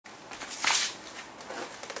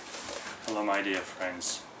Hello my dear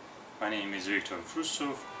friends, my name is Viktor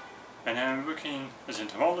and I am working as an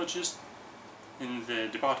entomologist in the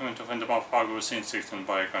Department of Entomophagus, Insects and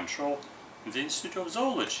Biocontrol in the Institute of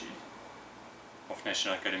Zoology of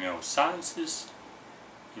National Academy of Sciences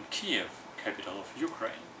in Kiev, capital of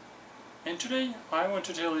Ukraine. And today I want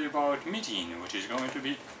to tell you about a meeting which is going to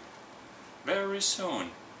be very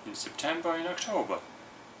soon, in September and October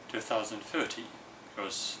 2030,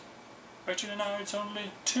 because actually now it's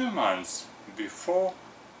only 2 months before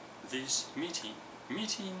this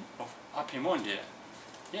meeting of APIMONDIA.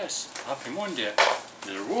 Yes, APIMONDIA,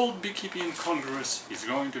 the World Beekeeping Congress, is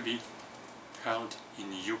going to be held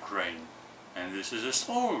in Ukraine. And this is a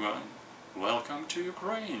slogan: Welcome to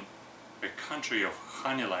Ukraine, a country of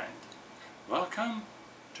honeyland. Welcome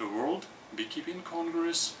to World Beekeeping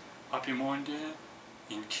Congress APIMONDIA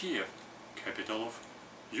in Kiev, capital of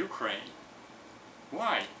Ukraine.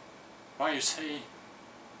 Why? Why you say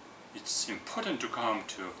it's important to come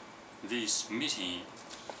to this meeting?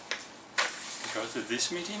 Because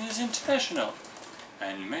this meeting is international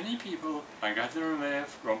and many people are gathering there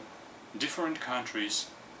from different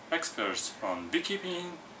countries, experts on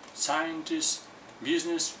beekeeping, scientists,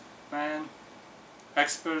 businessmen,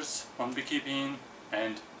 experts on beekeeping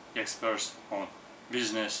and experts on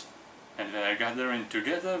business, and they are gathering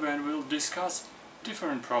together when we'll discuss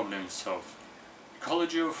different problems of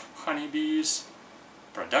ecology of honeybees,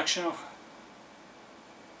 production of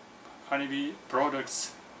honeybee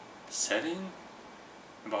products, setting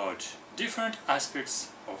about different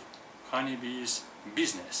aspects of honeybees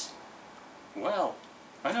business. Well,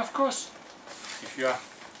 and of course, if you are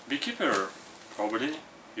a beekeeper, probably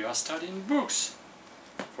you are studying books.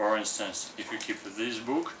 For instance, if you keep this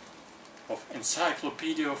book of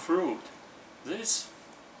Encyclopedia of Fruit, this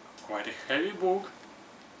quite a heavy book,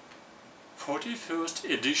 41st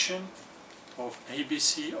edition of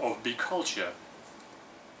ABC of Bee Culture,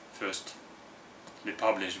 firstly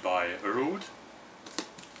published by Root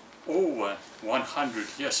over 100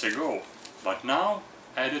 years ago, but now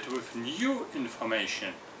added with new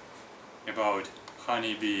information about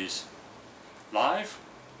honeybees' life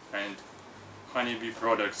and honeybee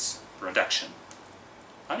products production.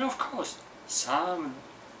 And of course, some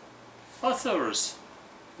authors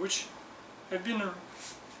which have been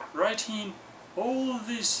writing all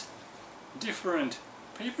these different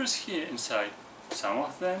papers here inside, some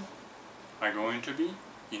of them are going to be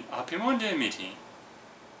in APIMONDIA meeting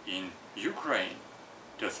in Ukraine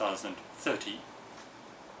 2030.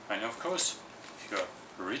 And of course, if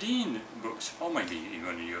you're reading books, or maybe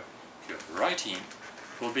even you're writing,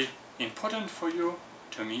 it will be important for you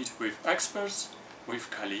to meet with experts,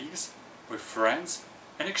 with colleagues, with friends,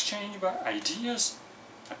 and exchange ideas,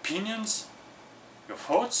 opinions, your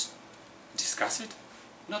thoughts, discuss it,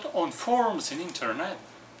 not on forums in internet,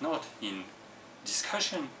 not in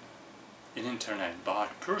discussion in internet, but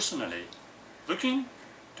personally, looking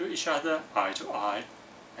to each other eye to eye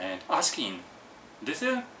and asking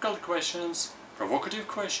difficult questions, provocative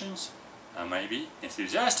questions, and maybe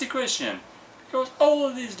enthusiastic questions, because all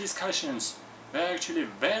of these discussions are actually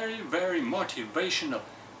very, very motivational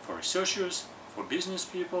for researchers, for business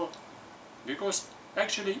people, because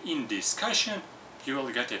actually in discussion you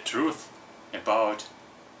will get a truth about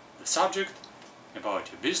the subject,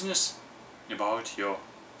 about your business, about your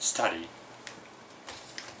study.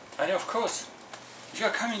 And of course, if you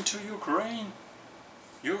are coming to Ukraine,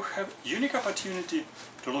 you have unique opportunity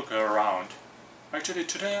to look around. Actually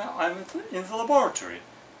today I'm in the laboratory.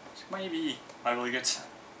 Maybe I will get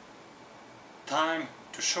time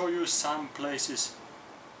to show you some places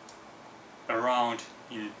around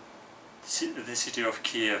in the city of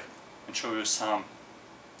Kiev and show you some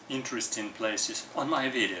interesting places on my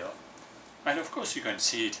video. And of course you can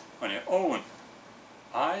see it on your own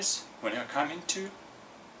eyes when you're coming to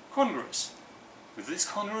Congress. This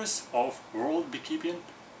Congress of World Beekeeping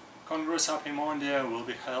Congress APIMONDIA will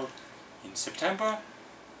be held in September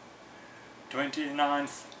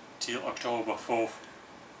 29th till October 4th,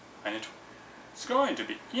 and it's going to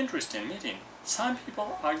be interesting meeting. Some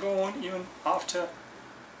people are going even after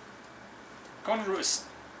Congress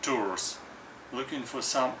tours, looking for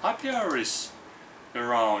some apiaries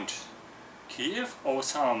around Kiev, or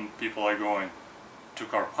some people are going to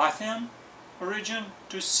Carpathian region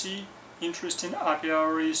to see interesting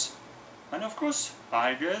apiaries. And of course,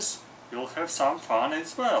 I guess you'll have some fun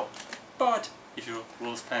as well. But if you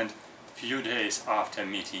will spend few days after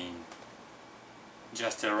meeting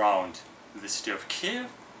just around the city of Kiev,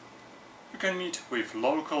 you can meet with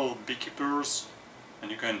local beekeepers and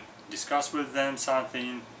you can discuss with them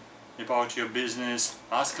something about your business,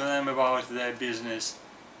 ask them about their business,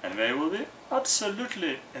 and they will be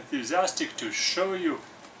absolutely enthusiastic to show you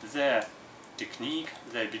their technique,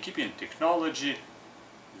 their beekeeping technology,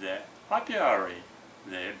 their apiary,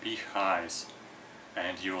 their beehives,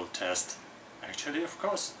 and you will test, actually of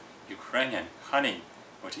course, Ukrainian honey,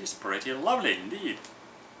 which is pretty lovely indeed.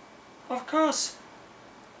 Of course,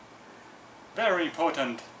 very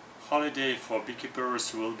important holiday for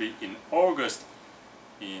beekeepers will be in August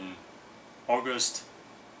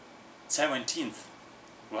 17th.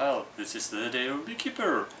 Well, this is the day of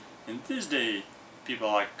beekeeper. In this day, people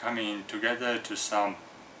are coming together to some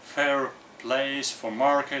fair place for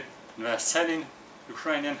market, and they are selling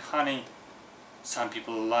Ukrainian honey. Some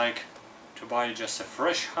people like to buy just a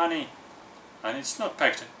fresh honey, and it's not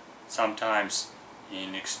packed sometimes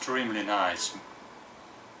in extremely nice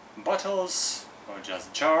bottles or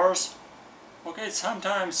just jars. Okay,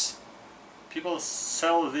 sometimes people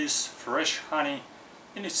sell this fresh honey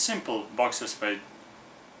in simple boxes,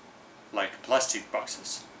 like plastic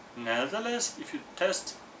boxes. Nevertheless, if you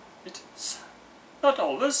test it, not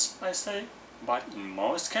always, I say, but in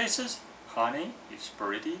most cases, honey is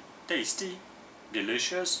pretty tasty,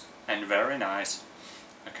 delicious and very nice.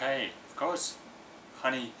 Okay, of course,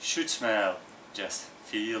 honey should smell just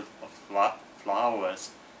field of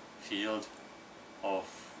flowers, field of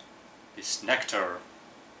this nectar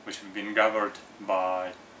which have been gathered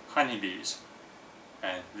by honeybees,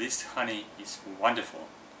 and this honey is wonderful.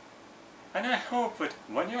 And I hope that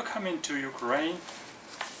when you're coming to Ukraine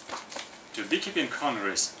to Beekeeping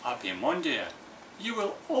Congress APIMONDIA, you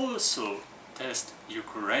will also test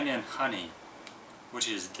Ukrainian honey, which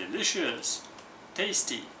is delicious,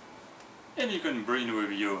 tasty, and you can bring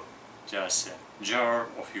with you just a jar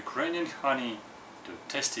of Ukrainian honey to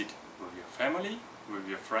test it with your family, with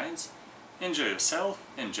your friends. Enjoy yourself,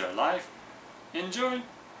 enjoy life, enjoy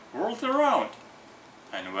world around,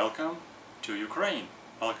 and welcome to Ukraine.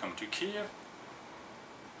 Welcome to Kiev,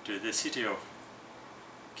 to the city of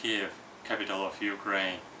Kiev, capital of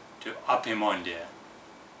Ukraine, to APIMONDIA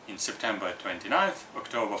in September 29th,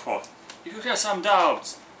 October 4th. If you have some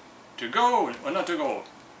doubts to go or not to go,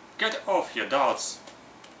 get off your doubts.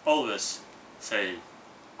 Always say,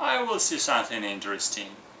 I will see something interesting.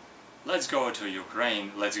 Let's go to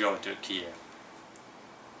Ukraine, let's go to Kiev.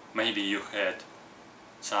 Maybe you had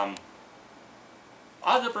some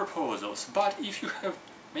other proposals, but if you have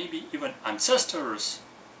maybe even ancestors,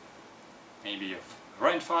 maybe your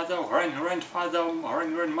grandfather, grandfather,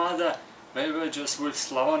 grandmother, they were just with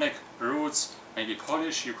Slavonic roots, maybe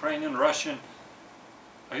Polish, Ukrainian, Russian,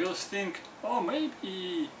 you'll think, oh,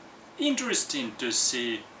 maybe interesting to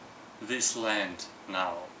see this land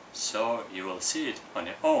now, so you will see it on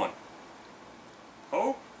your own.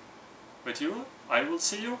 Hope that I will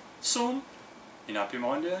see you soon in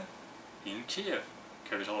APIMONDIA in Kiev,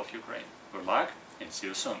 capital of Ukraine. Good luck and see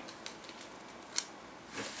you soon.